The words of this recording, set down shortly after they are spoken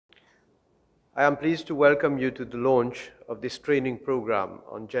I am pleased to welcome you to the launch of this training program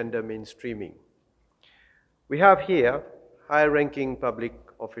on gender mainstreaming. We have here high-ranking public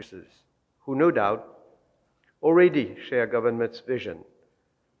officers who no doubt already share government's vision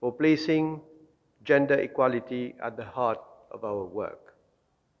for placing gender equality at the heart of our work.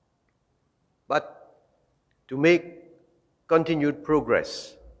 But to make continued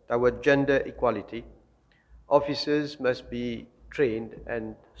progress toward gender equality, officers must be trained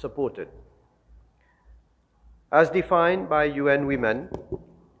and supported. As defined by UN Women,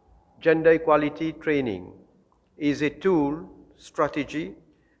 gender equality training is a tool, strategy,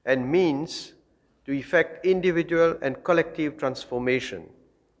 and means to effect individual and collective transformation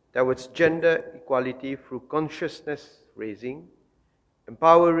towards gender equality through consciousness raising,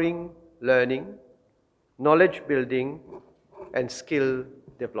 empowering learning, knowledge building, and skill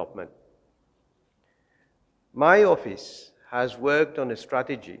development. My office has worked on a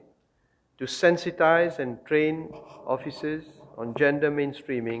strategy to sensitize and train officers on gender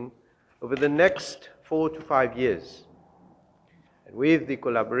mainstreaming over the next 4 to 5 years. And with the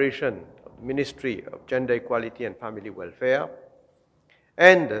collaboration of the Ministry of Gender Equality and Family Welfare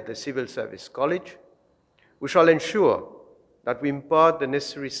and the Civil Service College, we shall ensure that we impart the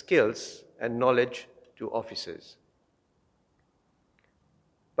necessary skills and knowledge to officers.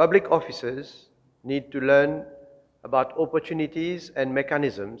 Public officers need to learn about opportunities and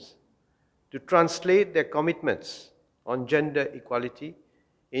mechanisms to translate their commitments on gender equality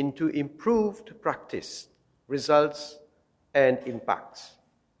into improved practice, results, and impacts.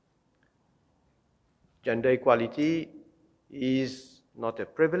 Gender equality is not a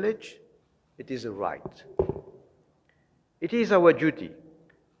privilege, it is a right. It is our duty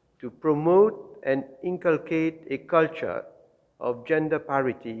to promote and inculcate a culture of gender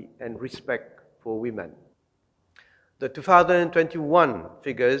parity and respect for women. The 2021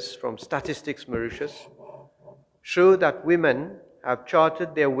 figures from Statistics Mauritius show that women have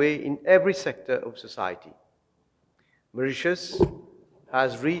charted their way in every sector of society. Mauritius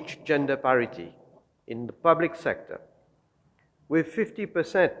has reached gender parity in the public sector, with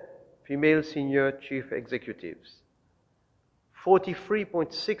 50% female senior chief executives,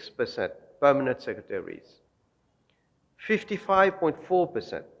 43.6% permanent secretaries,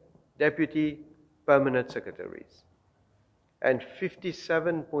 55.4% deputy permanent secretaries, and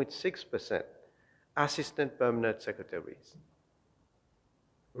 57.6% assistant permanent secretaries.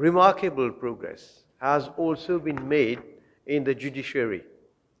 Remarkable progress has also been made in the judiciary,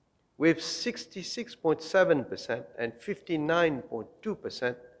 with 66.7% and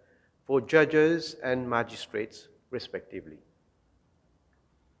 59.2% for judges and magistrates, respectively.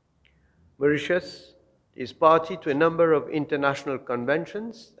 Mauritius is party to a number of international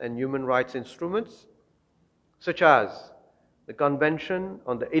conventions and human rights instruments, such as the Convention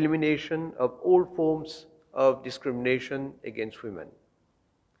on the Elimination of All Forms of Discrimination against Women,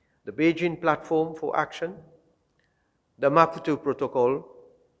 the Beijing Platform for Action, the Maputo Protocol,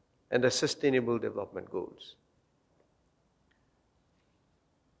 and the Sustainable Development Goals.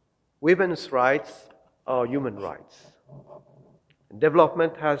 Women's rights are human rights.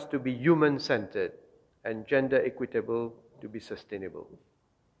 Development has to be human-centered and gender equitable to be sustainable.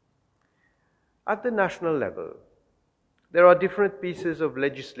 At the national level, there are different pieces of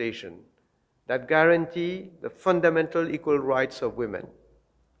legislation that guarantee the fundamental equal rights of women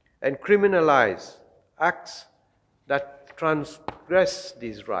and criminalize acts that transgress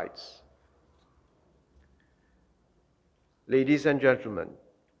these rights. Ladies and gentlemen,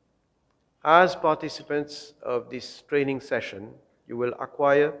 as participants of this training session, you will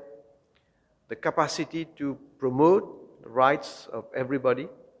acquire the capacity to promote the rights of everybody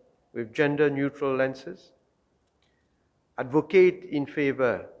with gender-neutral lenses, advocate in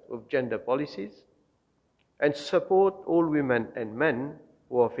favor of gender policies, and support all women and men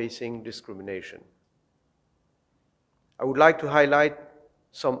who are facing discrimination. I would like to highlight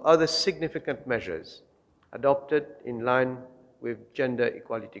some other significant measures adopted in line with gender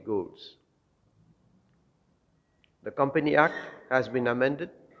equality goals. The Company Act has been amended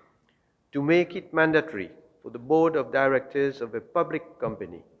to make it mandatory for the board of directors of a public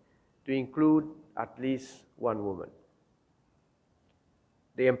company to include at least one woman.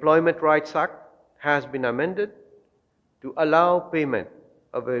 The Employment Rights Act has been amended to allow payment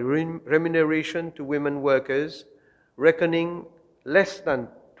of a remuneration to women workers reckoning less than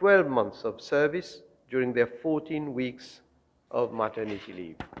 12 months of service during their 14 weeks of maternity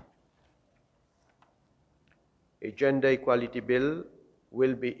leave. A gender equality bill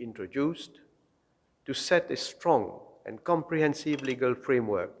will be introduced to set a strong and comprehensive legal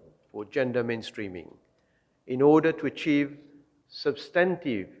framework for gender mainstreaming in order to achieve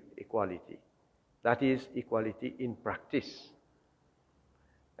substantive equality that is equality in practice.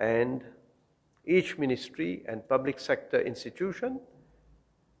 And each ministry and public sector institution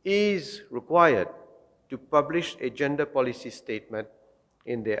is required to publish a gender policy statement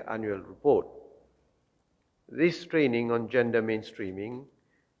in their annual report. This training on gender mainstreaming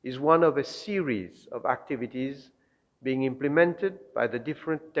is one of a series of activities being implemented by the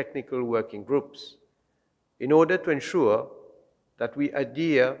different technical working groups in order to ensure that we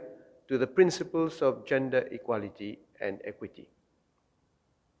adhere to the principles of gender equality and equity.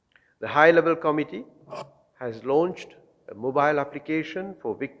 The high-level committee has launched a mobile application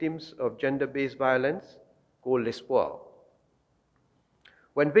for victims of gender-based violence called L'Espoir.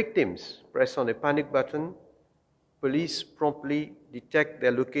 When victims press on a panic button, police promptly detect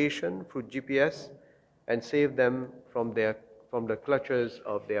their location through GPS and save them from the clutches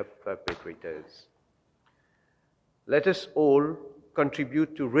of their perpetrators. Let us all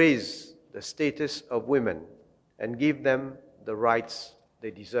contribute to raise the status of women and give them the rights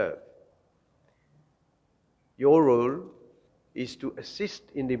they deserve. Your role is to assist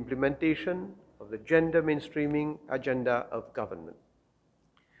in the implementation of the gender mainstreaming agenda of government.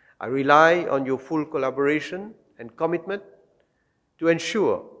 I rely on your full collaboration and commitment to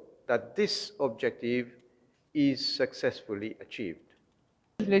ensure that this objective is successfully achieved.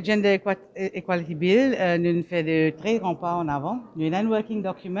 Le Gender Equality Bill nous fait de très grands pas en avant. Nous avons un working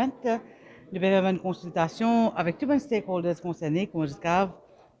document, nous avons avoir une consultation avec tous les stakeholders concernés, comme je dis,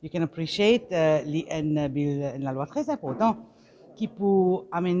 you can appreciate un bill, la loi très important qui pour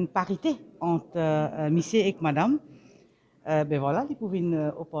amener une parité entre monsieur et madame. Ben voilà, ils peuvent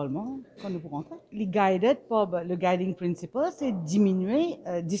venir au Parlement quand nous pourrons rentrer. Le guiding principle, c'est diminuer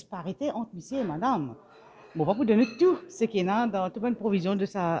la disparité entre monsieur et madame. Bon, pas pour donner tout ce qu'il y a dans toute une provision de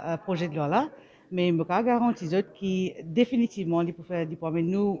ce projet de loi-là, mais je peux garantir qui définitivement, ils peuvent amener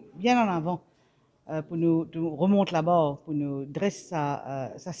nous bien en avant pour nous remonter là-bas, pour nous dresser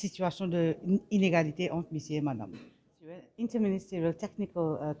sa situation d'inégalité entre monsieur et madame. Interministerial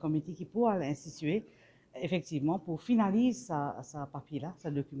Technical Committee qui pourra l'instituer effectivement pour finaliser ce papier-là, ce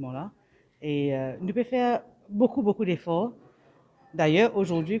document-là. Et nous pouvons faire beaucoup d'efforts. D'ailleurs,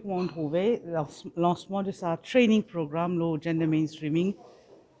 aujourd'hui, comme on trouvait, le lancement de ce training programme, le Gender Mainstreaming,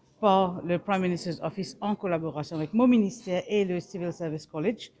 par le Prime Minister's Office en collaboration avec mon ministère et le Civil Service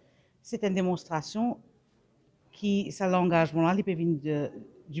College, c'est une démonstration qui, ça l'engagement-là, il peut venir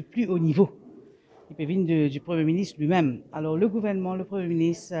du plus haut niveau. Il peut venir du Premier ministre lui-même. Alors, le gouvernement, le Premier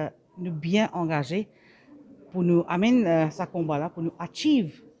ministre, nous bien engagés pour nous amener ce combat-là, pour nous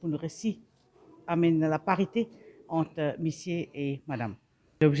achieve, pour nous réussir, amener la parité entre monsieur et madame.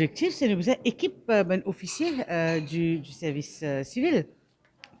 L'objectif, c'est de nous équipe officier du service civil,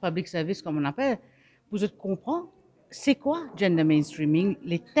 public service comme on appelle, pour comprendre c'est quoi gender mainstreaming,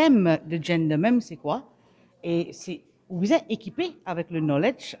 les thèmes de gender même c'est quoi, et vous êtes équipé avec le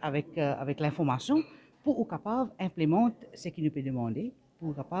knowledge, avec l'information, pour être capable d'implémenter ce qu'il nous peut demander,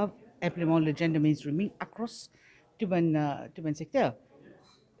 pour être capable d'implémenter le gender mainstreaming across tout un secteur.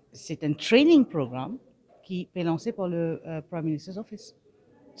 C'est un training programme qui est lancé par le Prime Minister's Office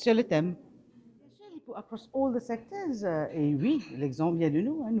sur le thème. Bien sûr, pour across all the sectors, et oui, l'exemple vient de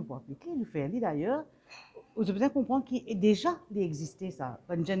nous, nous pouvons appliquer, nous faire d'ailleurs. Vous avez besoin de comprendre qu'il est déjà d'exister ça,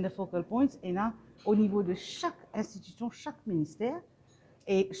 un gender focal points, et là, au niveau de chaque institution, chaque ministère,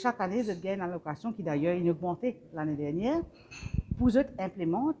 et chaque année, vous avez une allocation qui d'ailleurs est augmentée l'année dernière, pour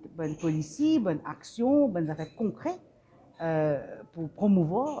implémenter une policy, une action, des affaires concrètes pour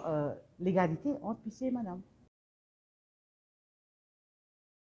promouvoir l'égalité entre monsieur et madame.